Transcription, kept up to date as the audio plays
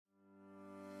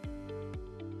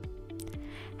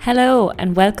Hello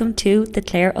and welcome to the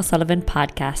Claire O'Sullivan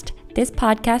podcast. This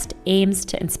podcast aims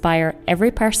to inspire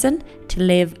every person to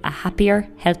live a happier,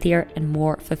 healthier and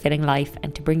more fulfilling life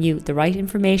and to bring you the right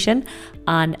information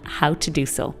on how to do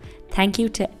so. Thank you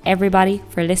to everybody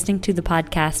for listening to the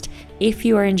podcast. If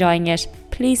you are enjoying it,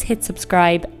 please hit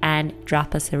subscribe and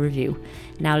drop us a review.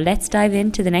 Now let's dive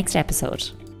into the next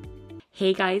episode.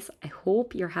 Hey guys, I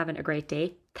hope you're having a great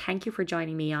day. Thank you for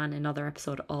joining me on another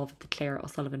episode of the Claire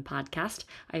O'Sullivan podcast.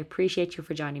 I appreciate you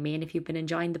for joining me, and if you've been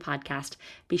enjoying the podcast,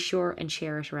 be sure and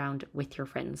share it around with your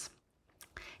friends.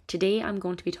 Today I'm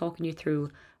going to be talking you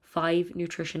through 5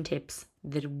 nutrition tips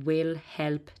that will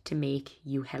help to make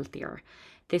you healthier.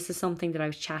 This is something that I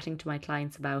was chatting to my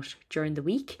clients about during the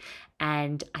week,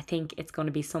 and I think it's going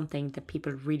to be something that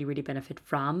people really benefit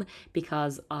from,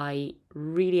 because I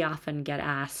really often get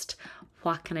asked,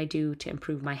 what can I do to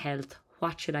improve my health?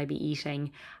 What should I be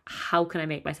eating? How can I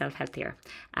make myself healthier?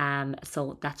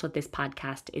 So that's what this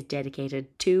podcast is dedicated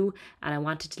to. And I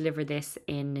want to deliver this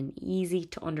in an easy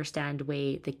to understand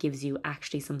way that gives you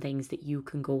actually some things that you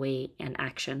can go away and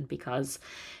action, because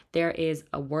there is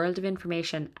a world of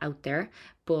information out there,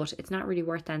 but it's not really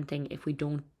worth anything if we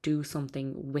don't do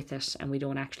something with it and we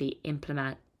don't actually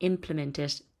implement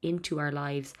it into our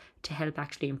lives to help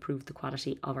actually improve the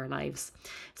quality of our lives.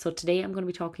 So today I'm going to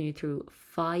be talking you through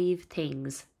 5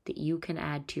 things that you can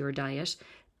add to your diet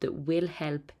that will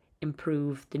help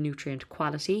improve the nutrient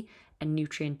quality and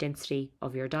nutrient density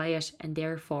of your diet, and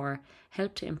therefore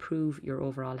help to improve your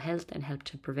overall health and help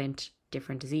to prevent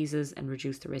different diseases and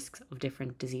reduce the risks of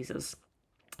different diseases.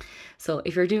 So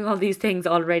if you're doing all these things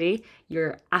already,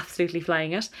 you're absolutely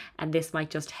flying it, and this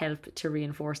might just help to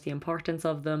reinforce the importance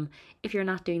of them. If you're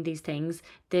not doing these things,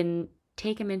 then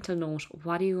take a mental note.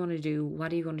 What are you going to do?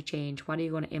 What are you going to change? What are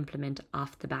you going to implement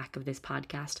off the back of this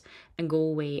podcast, and go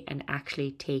away and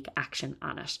actually take action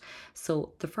on it?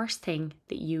 So the first thing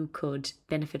that you could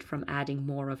benefit from adding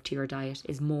more of to your diet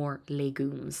is more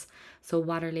legumes. So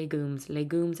what are legumes?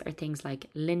 Legumes are things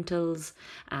like lentils,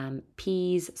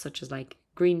 peas, such as like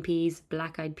green peas,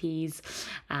 black-eyed peas,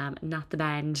 not the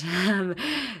band,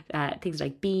 things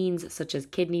like beans, such as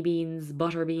kidney beans,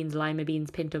 butter beans, lima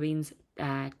beans, pinto beans,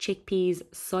 chickpeas,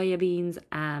 soya beans,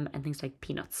 and things like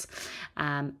peanuts.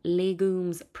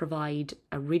 Legumes provide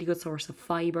a really good source of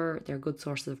fiber. They're good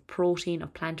sources of protein,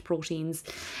 of plant proteins.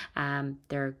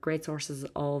 They're great sources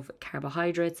of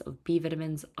carbohydrates, of B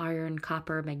vitamins, iron,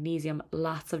 copper, magnesium,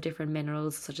 lots of different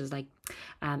minerals, such as like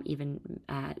even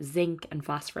zinc and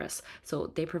phosphorus.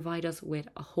 So they provide us with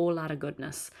a whole lot of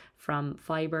goodness from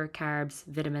fiber, carbs,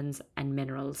 vitamins and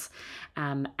minerals.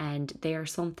 And they are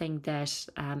something that,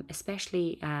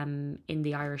 especially in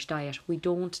the Irish diet, we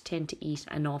don't tend to eat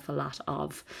an awful lot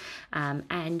of.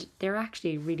 And they're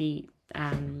actually really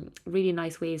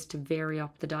nice ways to vary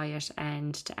up the diet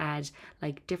and to add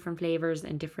like different flavors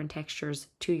and different textures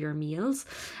to your meals,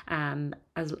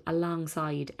 as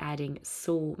alongside adding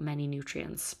so many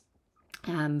nutrients.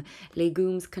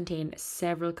 Legumes contain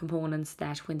several components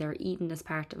that, when they're eaten as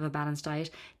part of a balanced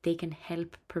diet, they can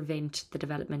help prevent the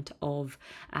development of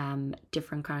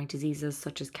different chronic diseases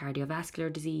such as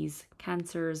cardiovascular disease,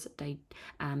 cancers.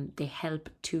 They help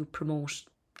to promote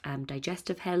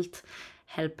digestive health,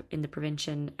 help in the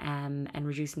prevention and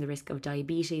reducing the risk of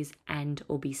diabetes and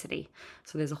obesity.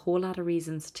 So there's a whole lot of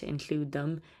reasons to include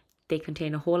them. They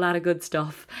contain a whole lot of good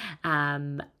stuff,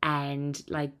 and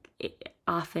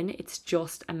often it's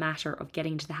just a matter of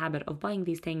getting into the habit of buying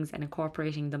these things and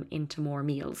incorporating them into more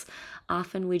meals.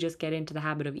 Often we just get into the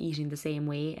habit of eating the same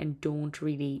way and don't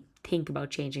really think about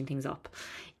changing things up.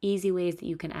 Easy ways that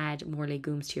you can add more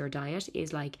legumes to your diet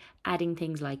is like adding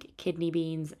things like kidney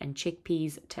beans and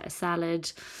chickpeas to a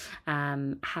salad,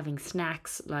 having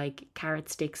snacks like carrot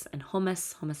sticks and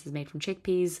hummus. Hummus is made from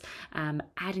chickpeas.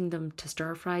 Adding them to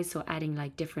stir fries, so adding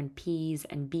like different peas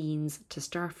and beans to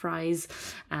stir fries,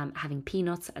 having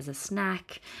peanuts as a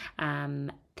snack,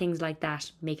 things like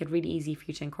that. Make it really easy for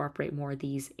you to incorporate more of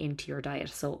these into your diet.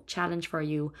 So challenge for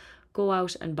you: go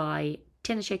out and buy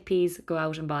tin of chickpeas, go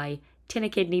out and buy tin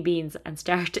of kidney beans and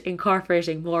start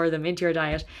incorporating more of them into your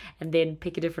diet, and then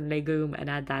pick a different legume and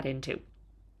add that into.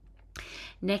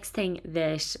 Next thing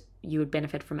that you would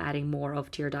benefit from adding more of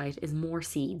to your diet is more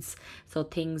seeds. So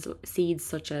seeds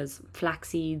such as flax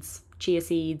seeds, chia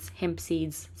seeds, hemp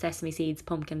seeds, sesame seeds,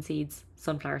 pumpkin seeds,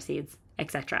 sunflower seeds,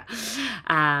 etc.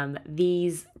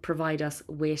 These provide us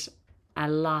with a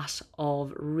lot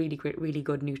of really great, really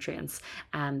good nutrients.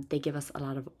 They give us a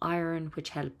lot of iron, which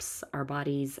helps our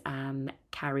bodies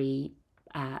carry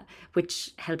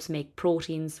which helps make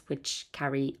proteins which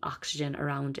carry oxygen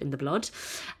around in the blood.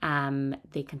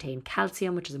 They contain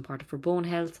calcium, which is important for bone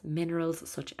health, minerals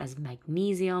such as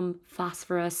magnesium,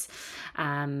 phosphorus.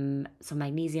 So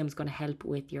magnesium is going to help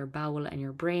with your bowel and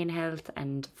your brain health,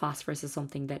 and phosphorus is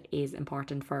something that is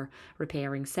important for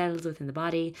repairing cells within the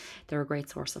body. They're a great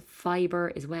source of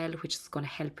fiber as well, which is going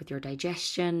to help with your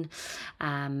digestion.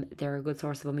 They're a good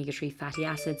source of omega-3 fatty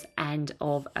acids and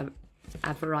of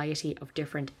a variety of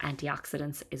different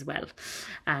antioxidants as well.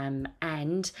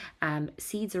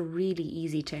 Seeds are really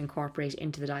easy to incorporate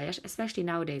into the diet, especially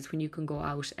nowadays when you can go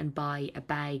out and buy a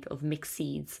bag of mixed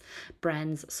seeds.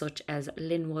 Brands such as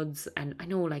Linwood's, and I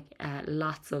know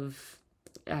lots of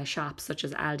shops such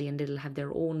as Aldi and Lidl have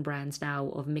their own brands now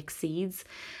of mixed seeds.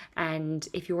 And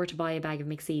if you were to buy a bag of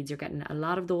mixed seeds, you're getting a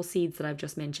lot of those seeds that I've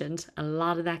just mentioned, a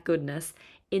lot of that goodness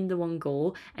in the one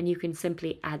go. And you can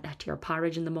simply add that to your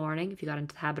porridge in the morning. If you got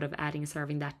into the habit of adding a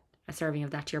serving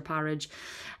of that to your porridge,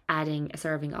 adding a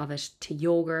serving of it to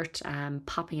yogurt,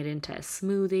 popping it into a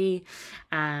smoothie,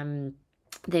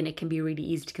 then it can be really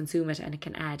easy to consume it, and it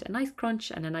can add a nice crunch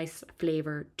and a nice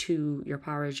flavour to your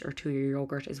porridge or to your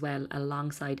yogurt as well,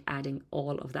 alongside adding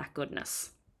all of that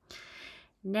goodness.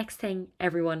 Next thing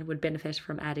everyone would benefit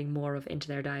from adding more of into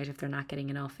their diet if they're not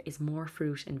getting enough is more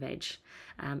fruit and veg.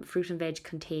 Fruit and veg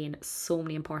contain so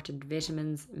many important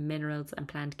vitamins, minerals and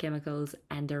plant chemicals,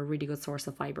 and they're a really good source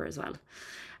of fibre as well.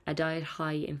 A diet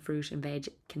high in fruit and veg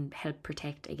can help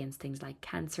protect against things like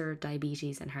cancer,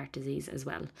 diabetes and heart disease as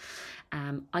well.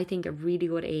 I think a really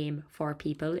good aim for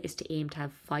people is to aim to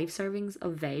have 5 servings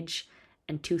of veg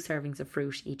and 2 servings of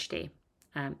fruit each day.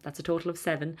 That's a total of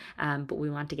 7, but we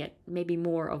want to get maybe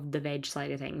more of the veg side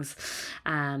of things.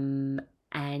 And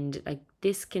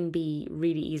this can be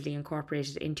really easily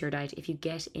incorporated into your diet if you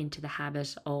get into the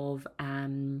habit of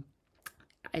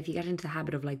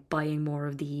buying more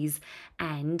of these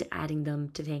and adding them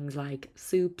to things like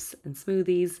soups and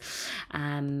smoothies.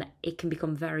 It can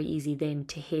become very easy then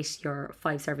to hit your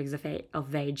 5 servings of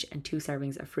veg and 2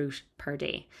 servings of fruit per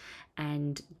day.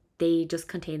 And they just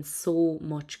contain so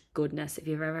much goodness. If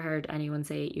you've ever heard anyone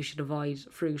say you should avoid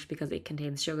fruit because it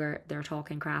contains sugar, they're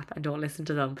talking crap, and don't listen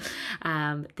to them.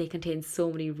 They contain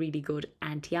so many really good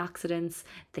antioxidants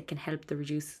that can help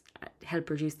reduce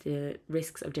the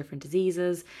risks of different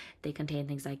diseases. They contain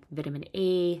things like vitamin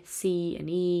A, C and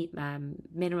E,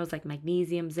 minerals like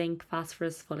magnesium, zinc,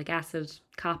 phosphorus, folic acid,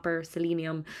 copper,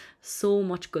 selenium, so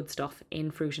much good stuff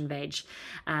in fruit and veg.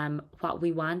 What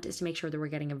we want is to make sure that we're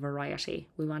getting a variety.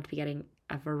 We want to be getting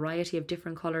a variety of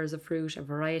different colours of fruit, a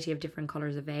variety of different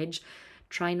colours of veg.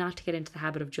 Try not to get into the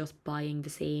habit of just buying the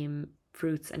same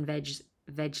fruits and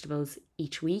vegetables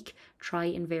each week. Try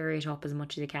and vary it up as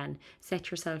much as you can.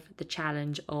 Set yourself the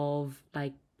challenge of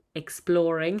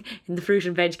exploring in the fruit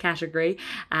and veg category,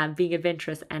 being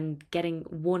adventurous and getting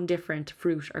one different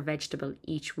fruit or vegetable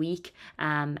each week,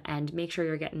 and make sure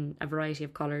you're getting a variety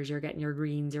of colours. You're getting your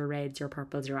greens, your reds, your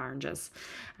purples, your oranges.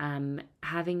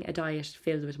 Having a diet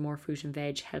filled with more fruit and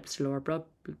veg helps to lower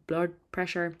blood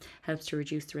pressure, helps to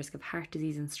reduce the risk of heart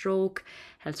disease and stroke,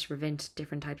 helps to prevent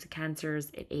different types of cancers.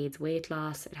 It aids weight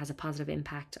loss. It has a positive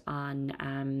impact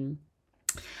on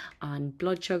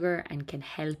blood sugar and can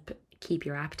help keep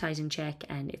your appetite in check,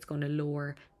 and it's going to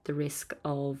lower the risk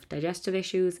of digestive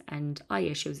issues and eye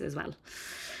issues as well.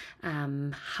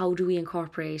 How do we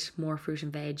incorporate more fruit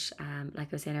and veg? Like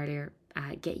I was saying earlier,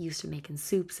 get used to making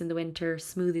soups in the winter,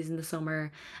 smoothies in the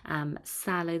summer.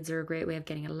 Salads are a great way of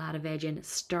getting a lot of veg in.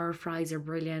 Stir fries are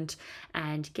brilliant,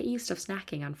 and get used to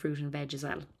snacking on fruit and veg as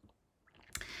well.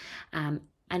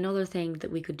 Another thing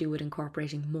that we could do with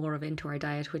incorporating more of into our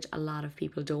diet, which a lot of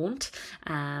people don't,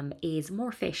 is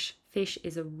more fish. Fish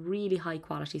is a really high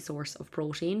quality source of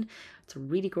protein. It's a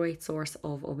really great source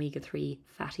of omega-3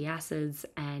 fatty acids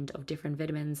and of different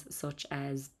vitamins such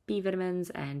as B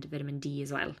vitamins and vitamin D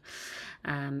as well.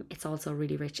 It's also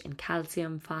really rich in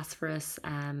calcium, phosphorus,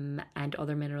 and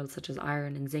other minerals such as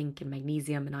iron and zinc and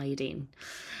magnesium and iodine.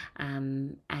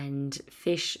 And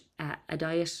fish, a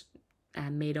diet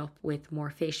made up with more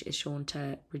fish is shown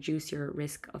to reduce your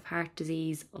risk of heart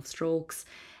disease, of strokes,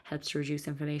 helps to reduce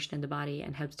inflammation in the body,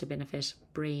 and helps to benefit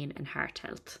brain and heart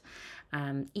health.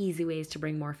 Easy ways to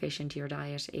bring more fish into your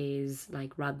diet is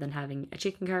rather than having a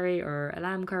chicken curry or a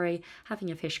lamb curry, having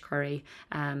a fish curry.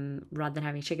 Rather than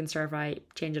having chicken stir fry,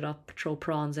 change it up, throw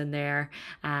prawns in there.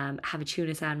 Have a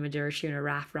tuna sandwich or a tuna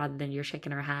wrap rather than your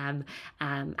chicken or ham.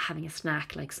 Having a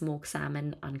snack like smoked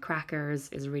salmon on crackers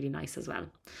is really nice as well.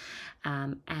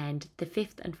 And the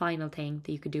fifth and final thing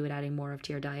that you could do with adding more of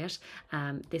to your diet,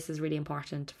 this is really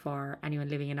important supplement for anyone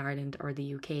living in Ireland or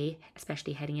the UK,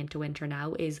 especially heading into winter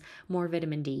now, is more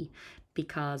vitamin D,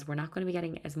 because we're not going to be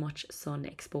getting as much sun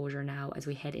exposure now as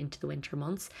we head into the winter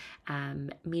months,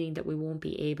 meaning that we won't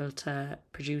be able to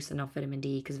produce enough vitamin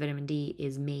D, because vitamin D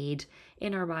is made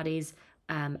in our bodies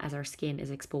as our skin is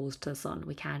exposed to the sun.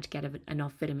 We can't get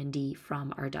enough vitamin D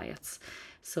from our diets.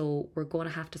 So we're going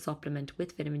to have to supplement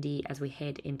with vitamin D as we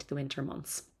head into the winter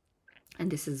months. And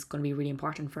this is going to be really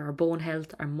important for our bone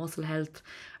health, our muscle health,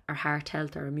 our heart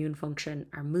health, our immune function,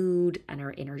 our mood, and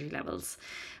our energy levels.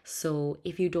 So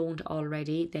if you don't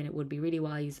already, then it would be really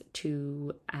wise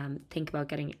to think about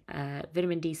getting a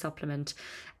vitamin D supplement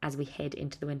as we head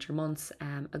into the winter months.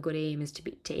 A good aim is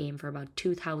to aim for about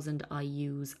 2,000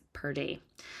 IUs per day.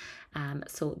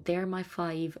 So they're my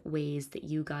 5 ways that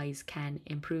you guys can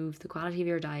improve the quality of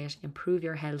your diet, improve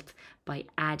your health by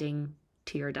adding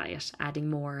to your diet,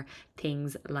 adding more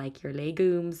things like your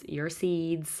legumes, your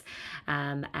seeds,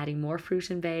 adding more fruit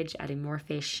and veg, adding more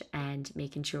fish, and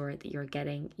making sure that you're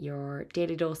getting your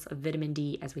daily dose of vitamin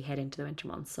D as we head into the winter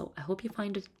months. So I hope you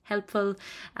find it helpful.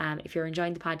 If you're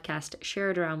enjoying the podcast, share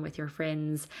it around with your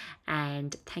friends,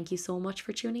 and thank you so much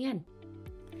for tuning in.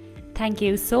 Thank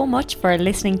you so much for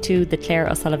listening to the Claire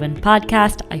O'Sullivan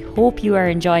podcast. I hope you are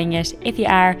enjoying it. If you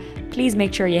are, please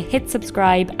make sure you hit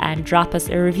subscribe and drop us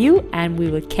a review, and we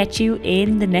will catch you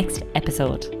in the next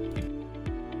episode.